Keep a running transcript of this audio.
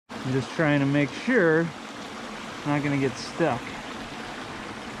I'm just trying to make sure I'm not gonna get stuck.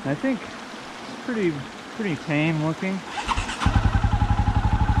 I think it's pretty tame looking.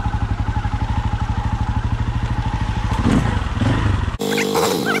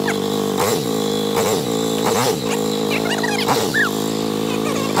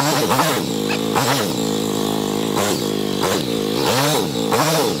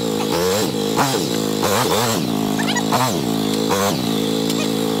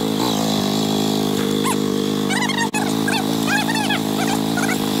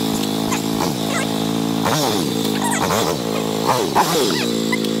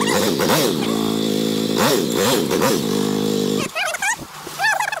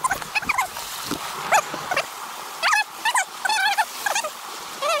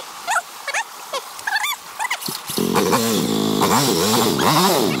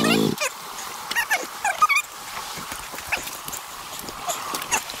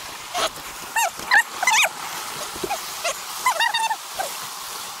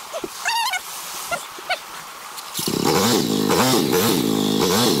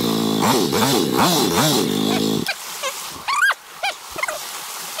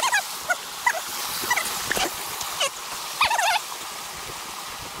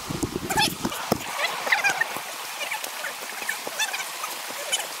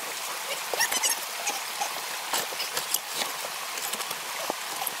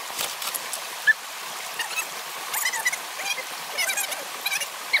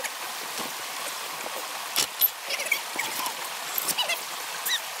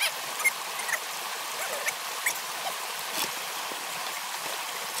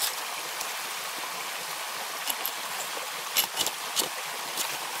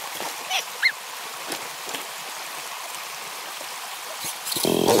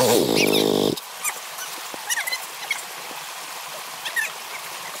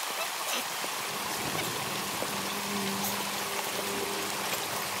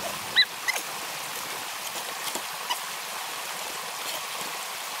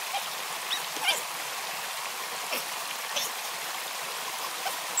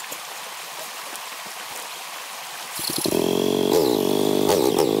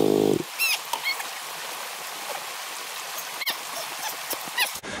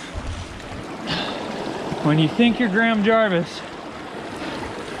 When you think you're Graham Jarvis,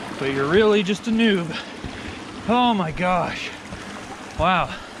 but you're really just a noob. Oh my gosh.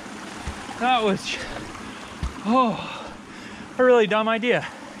 Wow. That was, a really dumb idea.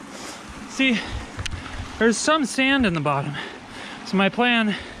 See, there's some sand in the bottom. So my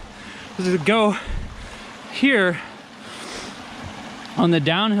plan was to go here on the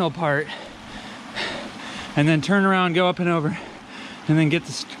downhill part and then turn around, go up and over, and then get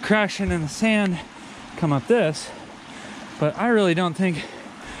this crashing in the sand, come up this. But I really don't think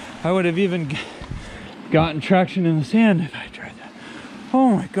I would have even gotten traction in the sand if I tried that.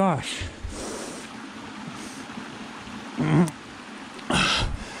 Oh my gosh.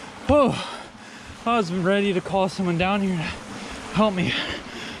 Oh, I was ready to call someone down here to help me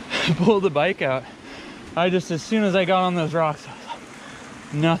pull the bike out. As soon as I got on those rocks, I was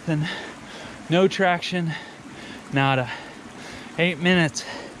like, nothing, no traction, nada. 8 minutes.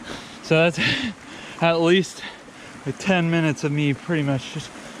 So that's at least like 10 minutes of me pretty much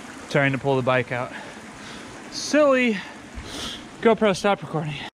just trying to pull the bike out. Silly. GoPro, stop recording.